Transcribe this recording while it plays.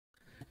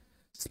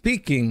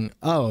Speaking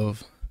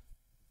of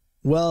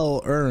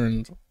well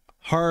earned,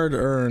 hard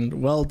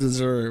earned, well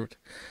deserved,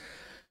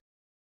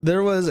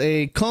 there was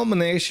a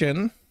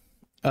culmination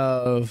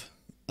of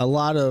a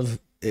lot of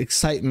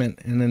excitement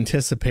and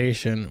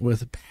anticipation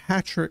with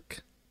Patrick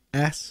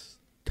S.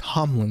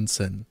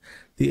 Tomlinson,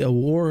 the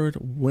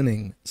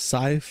award-winning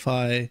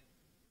sci-fi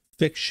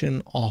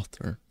fiction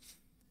author.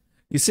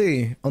 You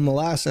see, on the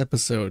last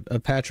episode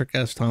of Patrick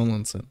S.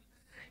 Tomlinson,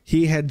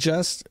 he had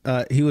just,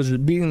 he was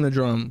beating the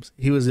drums.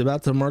 He was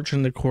about to march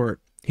into court.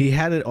 He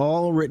had it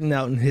all written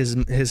out in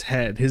his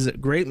head. His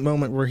great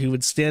moment where he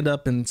would stand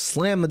up and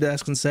slam the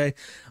desk and say,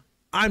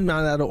 "I'm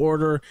not out of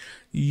order.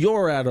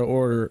 You're out of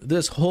order.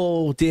 This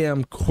whole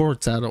damn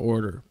court's out of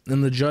order."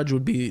 And the judge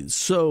would be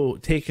so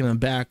taken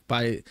aback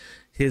by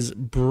his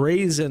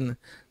brazen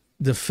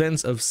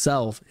defense of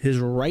self, his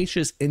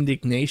righteous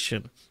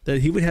indignation,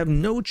 that he would have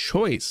no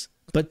choice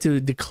but to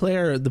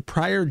declare the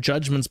prior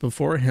judgments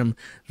before him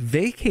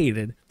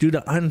vacated due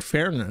to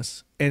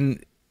unfairness,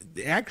 and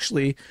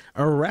actually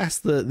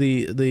arrest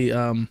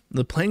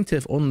the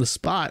plaintiff on the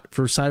spot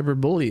for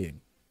cyberbullying.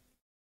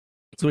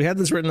 So he had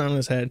this written on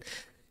his head.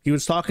 He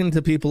was talking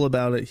to people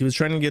about it. He was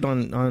trying to get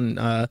on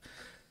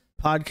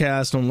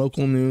podcasts, on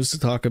local news to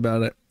talk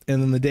about it.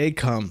 And then the day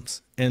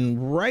comes,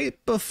 and right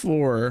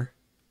before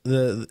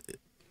I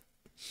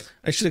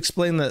should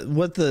explain that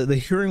what the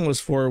hearing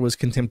was for was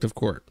contempt of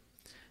court.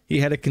 He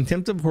had a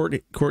contempt of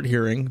court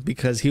hearing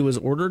because he was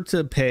ordered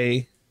to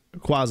pay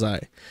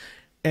quasi.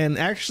 And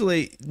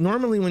actually,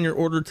 normally when you're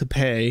ordered to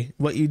pay,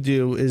 what you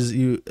do is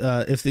you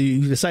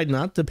decide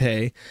not to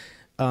pay,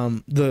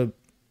 the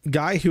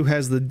guy who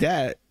has the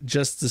debt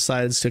just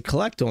decides to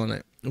collect on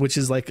it, which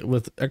is like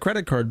with a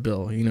credit card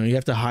bill. You know, you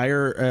have to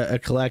hire a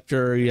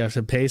collector, you have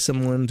to pay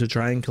someone to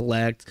try and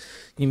collect.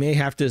 You may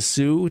have to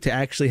sue to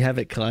actually have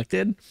it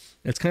collected.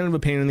 It's kind of a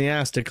pain in the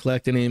ass to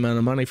collect any amount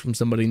of money from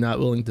somebody not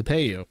willing to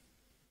pay you.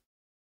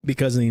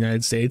 Because in the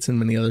United States and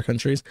many other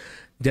countries,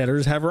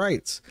 debtors have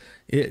rights.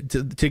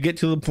 To get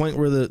to the point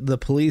where the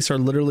police are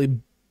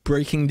literally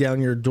breaking down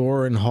your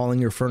door and hauling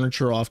your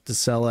furniture off to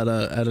sell at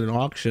an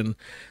auction,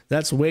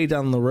 that's way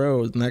down the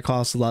road, and that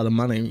costs a lot of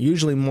money,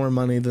 usually more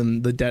money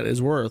than the debt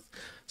is worth.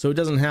 So it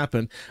doesn't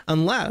happen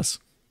unless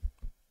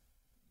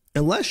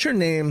your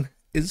name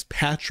is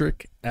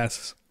Patrick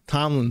S.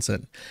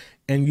 Tomlinson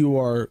and you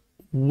are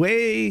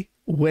way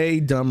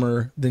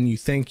dumber than you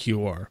think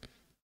you are.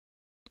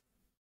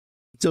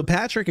 So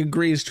Patrick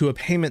agrees to a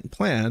payment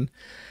plan,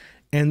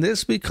 and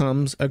this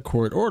becomes a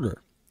court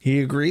order. He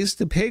agrees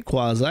to pay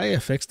quasi a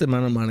fixed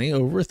amount of money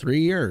over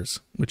 3 years,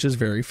 which is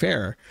very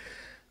fair.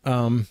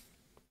 But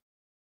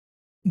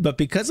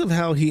because of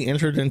how he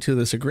entered into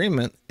this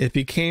agreement, it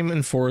became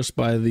enforced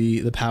by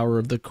the power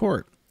of the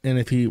court. And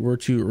if he were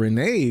to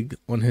renege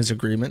on his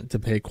agreement to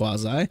pay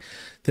quasi,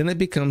 then it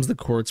becomes the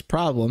court's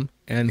problem,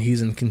 and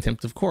he's in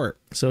contempt of court.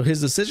 So his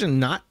decision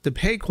not to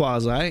pay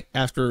quasi,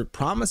 after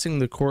promising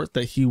the court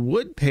that he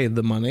would pay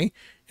the money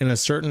in a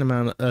certain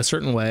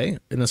way,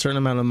 in a certain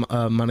amount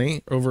of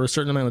money over a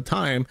certain amount of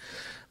time,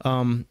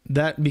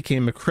 that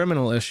became a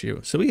criminal issue.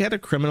 So he had a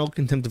criminal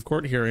contempt of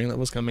court hearing that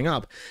was coming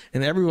up,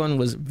 and everyone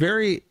was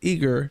very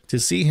eager to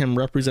see him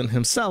represent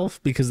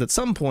himself, because at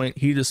some point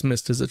he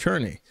dismissed his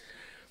attorney.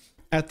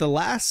 At the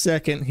last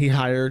second, he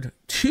hired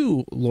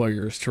 2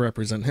 lawyers to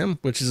represent him,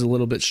 which is a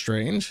little bit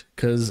strange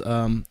because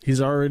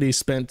he's already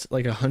spent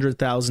like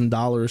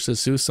 $100,000 to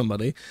sue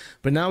somebody,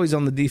 but now he's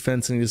on the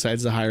defense and he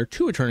decides to hire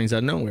 2 attorneys out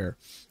of nowhere.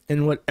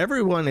 And what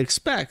everyone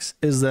expects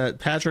is that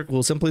Patrick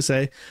will simply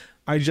say,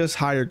 "I just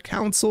hired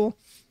counsel.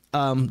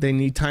 They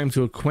need time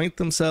to acquaint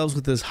themselves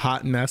with this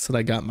hot mess that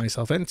I got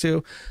myself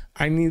into.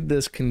 I need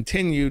this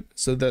continued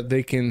so that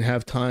they can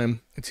have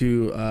time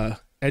to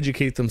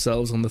educate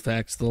themselves on the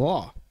facts of the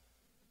law."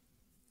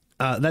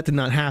 That did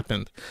not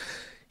happen.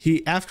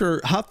 He, after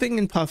huffing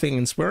and puffing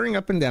and swearing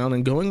up and down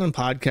and going on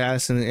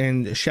podcasts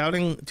and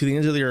shouting to the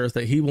ends of the earth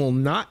that he will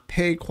not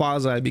pay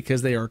quasi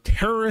because they are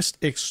terrorists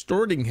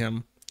extorting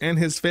him and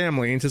his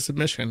family into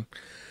submission,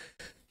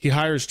 he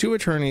hires 2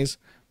 attorneys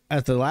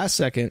at the last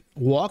second,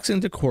 walks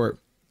into court,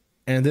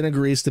 and then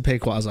agrees to pay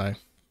quasi.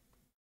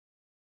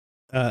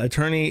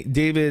 Attorney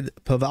David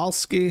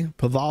Pavalsky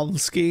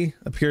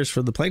appears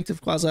for the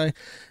plaintiff quasi.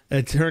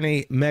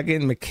 Attorney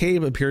Megan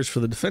McCabe appears for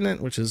the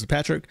defendant, which is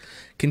Patrick.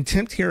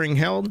 Contempt hearing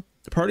held.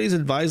 The parties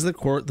advise the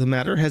court the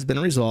matter has been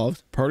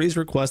resolved. Parties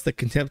request that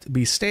contempt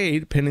be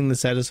stayed pending the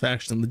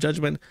satisfaction of the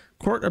judgment.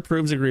 Court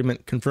approves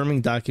agreement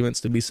confirming documents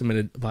to be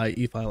submitted by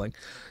e-filing.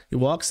 He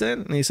walks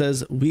in and he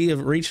says, "We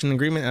have reached an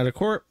agreement out of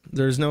court.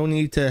 There's no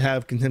need to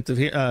have contempt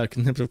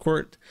of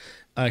court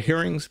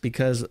hearings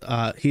because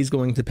he's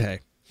going to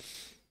pay."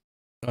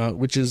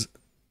 Which is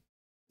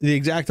the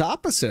exact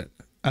opposite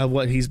of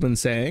what he's been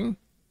saying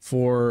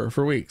for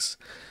weeks.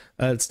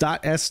 It's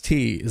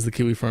 .st is the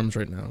Kiwi Farms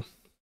right now.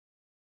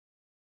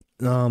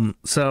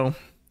 So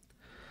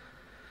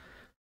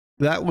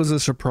that was a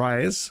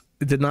surprise.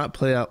 It did not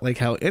play out like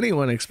how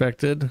anyone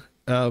expected.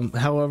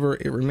 However,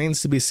 it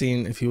remains to be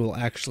seen if he will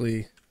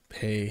actually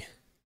pay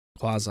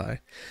Quasi.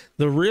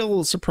 The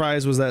real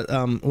surprise was that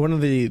one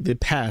of the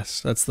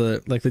past, that's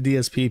the like the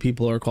DSP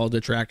people are called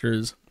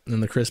detractors,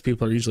 and the Chris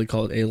people are usually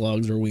called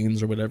A-logs or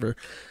Weens or whatever.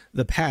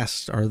 The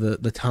past are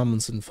the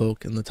Tomlinson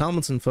folk, and the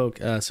Tomlinson folk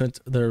sent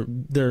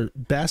their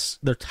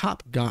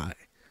top guy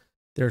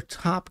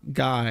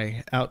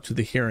out to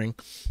the hearing.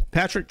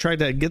 Fatrick tried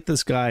to get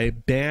this guy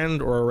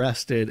banned or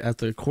arrested at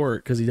the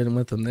court because he didn't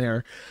want them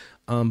there.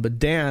 But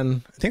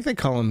Dan, I think they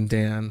call him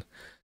Dan,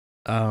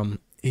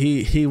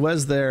 he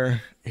was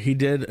there. He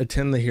did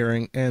attend the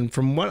hearing, and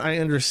from what I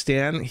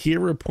understand, he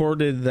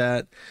reported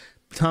that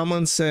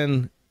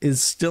Tomlinson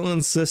is still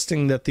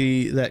insisting that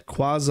that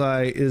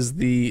Quasi is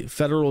the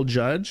federal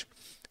judge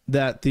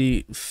that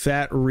the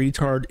fat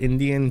retard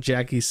Indian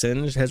Jackie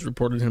Singe has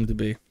reported him to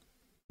be.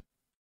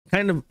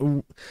 Kind of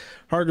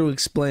hard to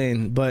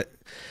explain, but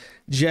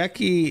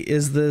Jackie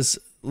is this,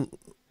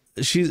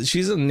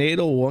 she's a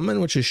natal woman,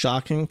 which is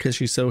shocking because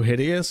she's so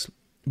hideous,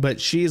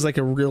 but she's like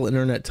a real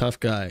internet tough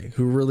guy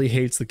who really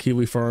hates the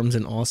Kiwi farms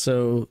and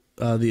also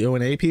the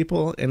O&A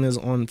people, and is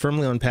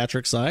firmly on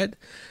Fatrick's side.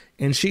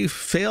 And she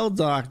failed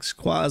docs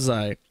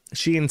Quasi.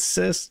 She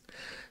insists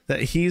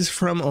that he's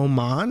from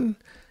Oman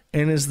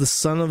and is the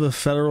son of a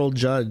federal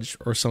judge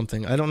or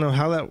something. I don't know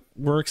how that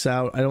works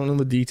out. I don't know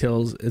the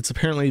details. It's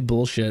apparently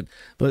bullshit.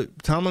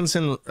 But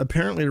Tomlinson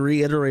apparently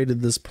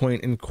reiterated this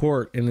point in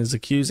court and is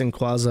accusing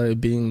Quasi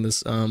of being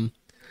this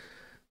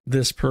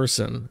this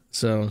person.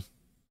 So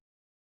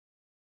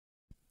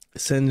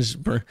Singe,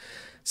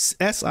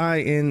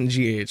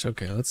 S-I-N-G-H.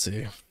 Okay, let's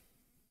see.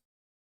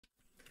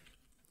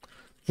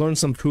 Learn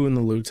some poo in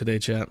the loo today,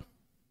 chat.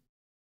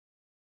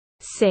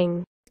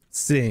 Sing.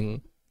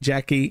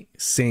 Jackie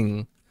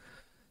Sing.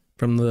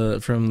 From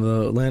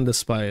the Land of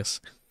Spice,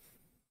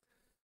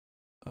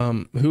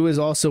 who is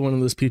also one of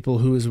those people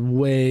who is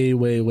way,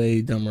 way,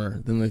 way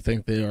dumber than they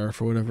think they are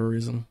for whatever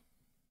reason.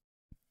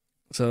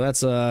 So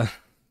that's the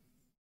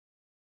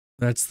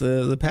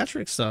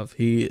Fatrick stuff.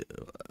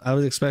 I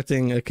was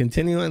expecting a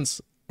continuance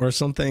or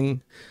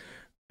something.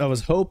 I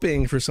was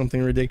hoping for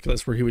something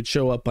ridiculous where he would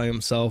show up by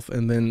himself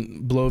and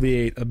then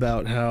bloviate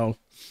about how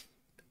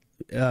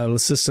the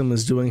system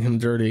is doing him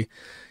dirty.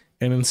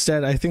 And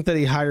instead, I think that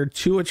he hired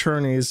 2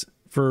 attorneys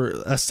for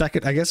a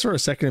second, I guess for a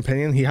second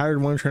opinion. He hired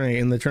one attorney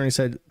and the attorney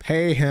said,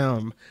 pay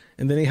him.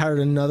 And then he hired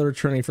another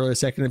attorney for a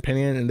second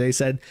opinion and they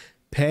said,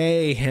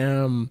 pay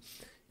him.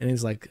 And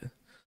he's like,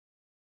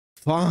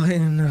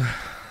 fine,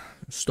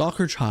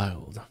 stalker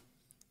child.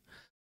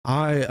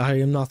 I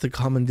am not the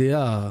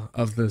commandeer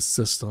of this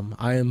system.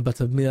 I am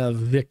but a mere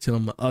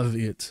victim of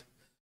it.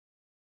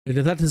 And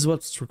if that is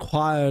what's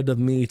required of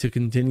me to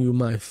continue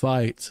my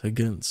fight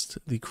against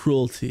the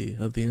cruelty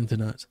of the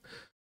internet,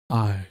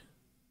 I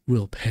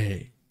will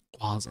pay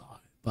Quasi.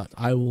 But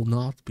I will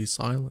not be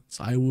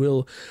silenced. I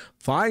will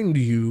find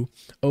you,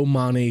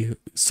 Omani,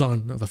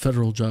 son of a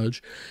federal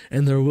judge,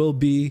 and there will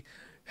be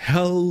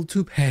hell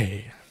to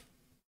pay.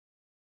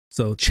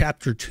 So,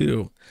 chapter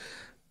 2.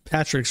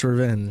 Fatrick's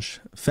Revenge,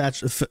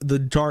 the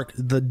dark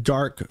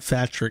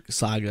Fatrick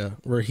saga,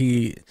 where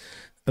he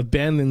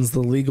abandons the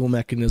legal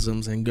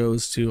mechanisms and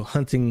goes to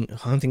hunting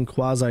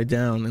Quasi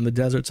down in the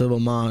deserts of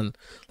Oman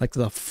like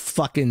the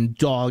fucking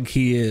dog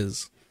he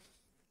is.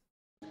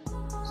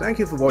 Thank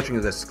you for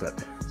watching this clip.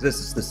 This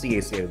is the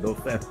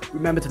CACA.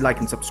 Remember to like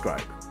and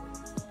subscribe.